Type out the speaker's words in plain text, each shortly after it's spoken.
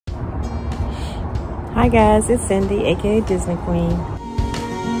Hi guys, it's Cyndi, aka Disney Queen.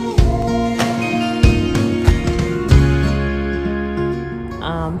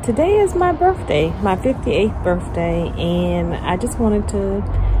 Today is my birthday, my 58th birthday, and I just wanted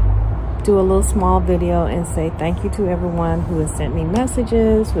to do a little small video and say thank you to everyone who has sent me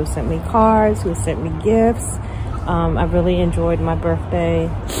messages, who has sent me cards, who has sent me gifts. I really enjoyed my birthday.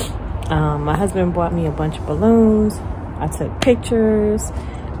 My husband bought me a bunch of balloons. I took pictures.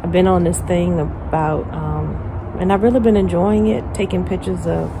 I've been on this thing about, and I've really been enjoying it, taking pictures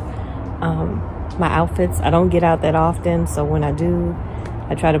of my outfits. I don't get out that often, so when I do,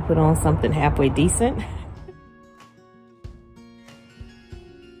 I try to put on something halfway decent.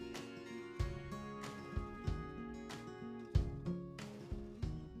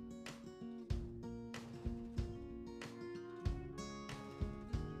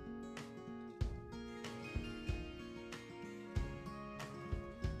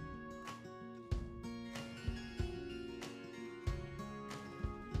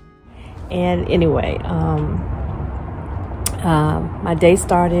 And anyway, my day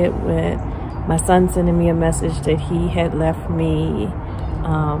started with my son sending me a message that he had left me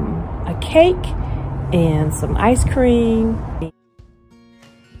a cake and some ice cream.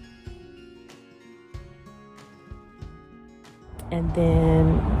 And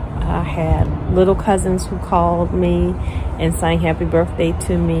then I had little cousins who called me and sang happy birthday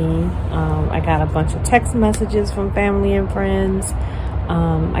to me. I got a bunch of text messages from family and friends.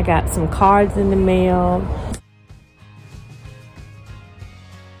 I got some cards in the mail.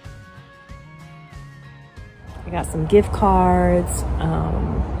 I got some gift cards.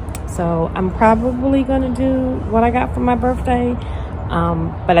 So I'm probably gonna do what I got for my birthday.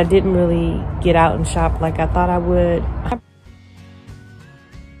 But I didn't really get out and shop like I thought I would.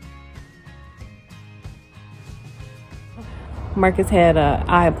 Marcus had an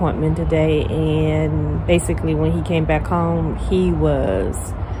eye appointment today, and basically when he came back home, he was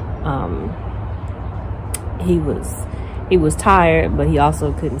tired, but he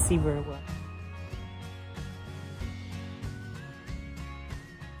also couldn't see very well.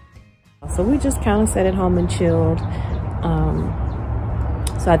 So we just kind of sat at home and chilled.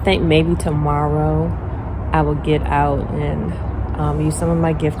 So I think maybe tomorrow I will get out and use some of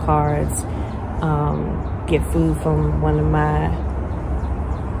my gift cards. Get food from one of my,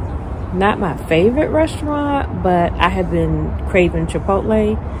 not my favorite restaurant, but I have been craving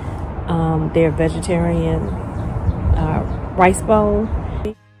Chipotle. Their vegetarian rice bowl.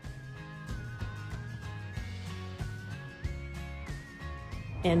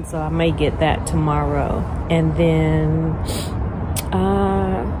 And so I may get that tomorrow. And then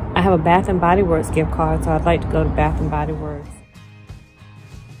I have a Bath and Body Works gift card, so I'd like to go to Bath and Body Works.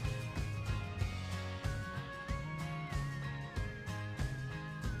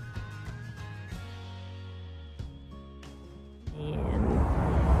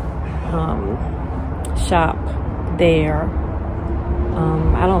 Shop there.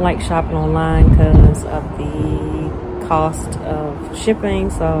 I don't like shopping online because of the cost of shipping,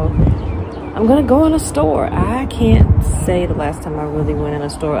 so I'm gonna go in a store. I can't say the last time I really went in a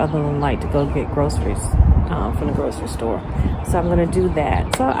store other than like to go get groceries from the grocery store. So I'm gonna do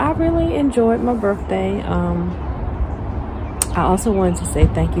that. So I really enjoyed my birthday. I also wanted to say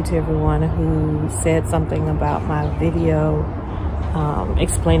thank you to everyone who said something about my video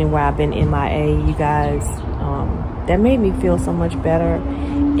explaining why I've been MIA. You guys, that made me feel so much better,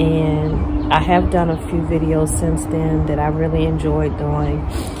 and I have done a few videos since then that I really enjoyed doing,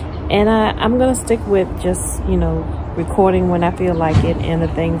 and I'm gonna stick with just, you know, recording when I feel like it and the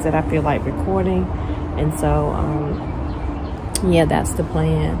things that I feel like recording. And so yeah, that's the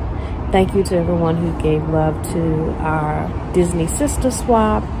plan. Thank you to everyone who gave love to our Disney Sista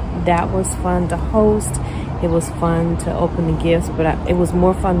swap. That was fun to host. It was fun to open the gifts, but it was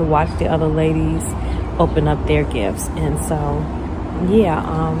more fun to watch the other ladies open up their gifts. And so, yeah,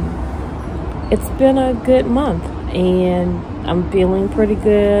 it's been a good month, and I'm feeling pretty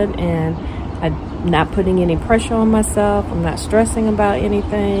good, and I'm not putting any pressure on myself. I'm not stressing about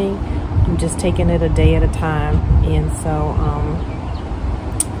anything. I'm just taking it a day at a time. And so,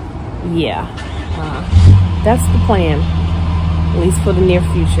 yeah, that's the plan. At least for the near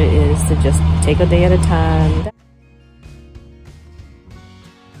future, is to just take a day at a time.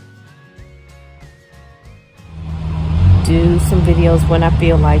 Do some videos when I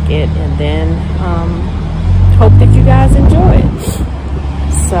feel like it, and then hope that you guys enjoy it.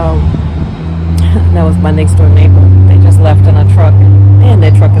 So that was my next door neighbor. They just left in a truck, and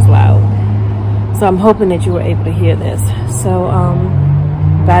their truck is loud. So I'm hoping that you were able to hear this. So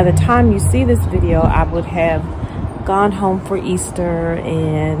by the time you see this video, I would have gone home for Easter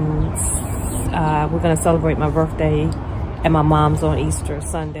and we're gonna celebrate my birthday at my mom's on Easter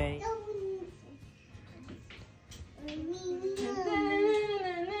Sunday.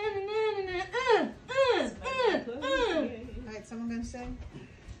 Alright, someone gonna sing?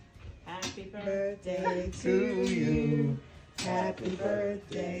 Happy birthday to you. Happy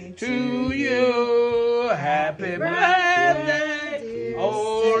birthday to you. Happy birthday,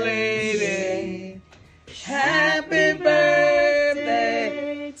 old lady. Happy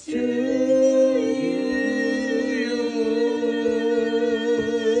birthday to you.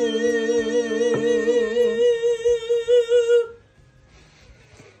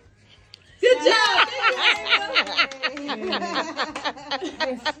 Good job.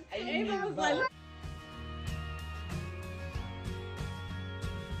 Ava was like,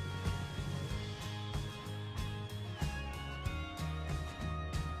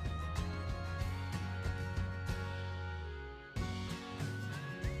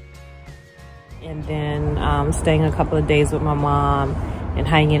 and then staying a couple of days with my mom and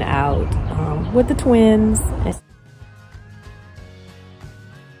hanging out with the twins.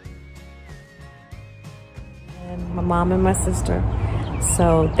 And my mom and my sister.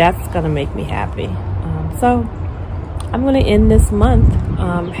 So that's gonna make me happy. So I'm gonna end this month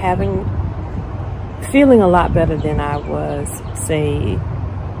feeling a lot better than I was, say,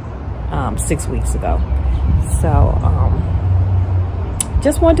 6 weeks ago. So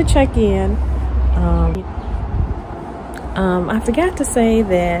just wanted to check in. I forgot to say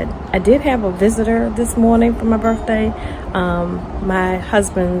that I did have a visitor this morning for my birthday. My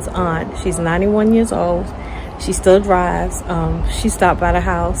husband's aunt, she's 91 years old. She still drives. She stopped by the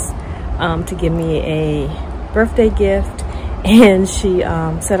house to give me a birthday gift, and she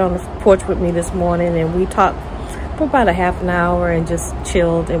sat on the porch with me this morning, and we talked for about a half an hour and just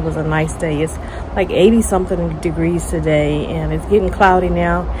chilled. It was a nice day. It's like 80-something degrees today, and it's getting cloudy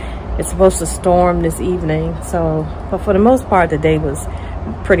now. It's supposed to storm this evening, so, but for the most part, the day was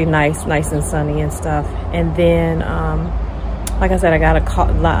pretty nice and sunny and stuff. And then, like I said, I got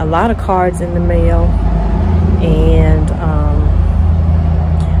a lot of cards in the mail, and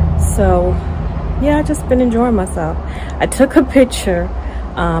so yeah, I just been enjoying myself. I took a picture.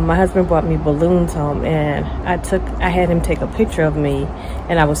 My husband brought me balloons home, and I had him take a picture of me,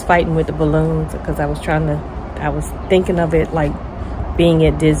 and I was fighting with the balloons because I was thinking of it like being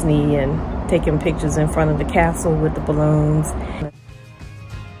at Disney and taking pictures in front of the castle with the balloons.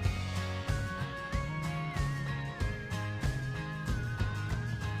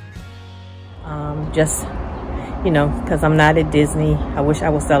 Just, you know, because I'm not at Disney. I wish I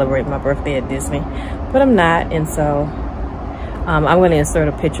would celebrate my birthday at Disney, but I'm not, and so I'm going to insert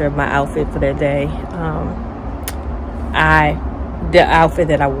a picture of my outfit for that day. The outfit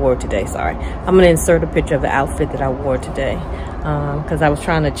that I wore today, sorry. I'm going to insert a picture of the outfit that I wore today, because I was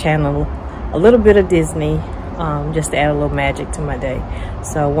trying to channel a little bit of Disney, just to add a little magic to my day.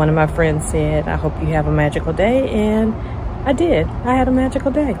 So one of my friends said, I hope you have a magical day, and I did. I had a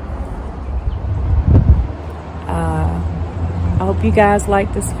magical day. I hope you guys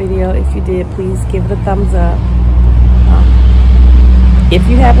liked this video. If you did, please give it a thumbs up. If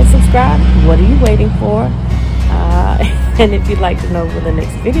you haven't subscribed, what are you waiting for? And if you'd like to know when the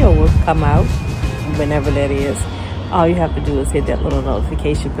next video will come out, whenever that is, all you have to do is hit that little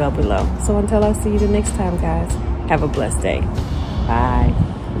notification bell below. So until I see you the next time, guys, have a blessed day. Bye.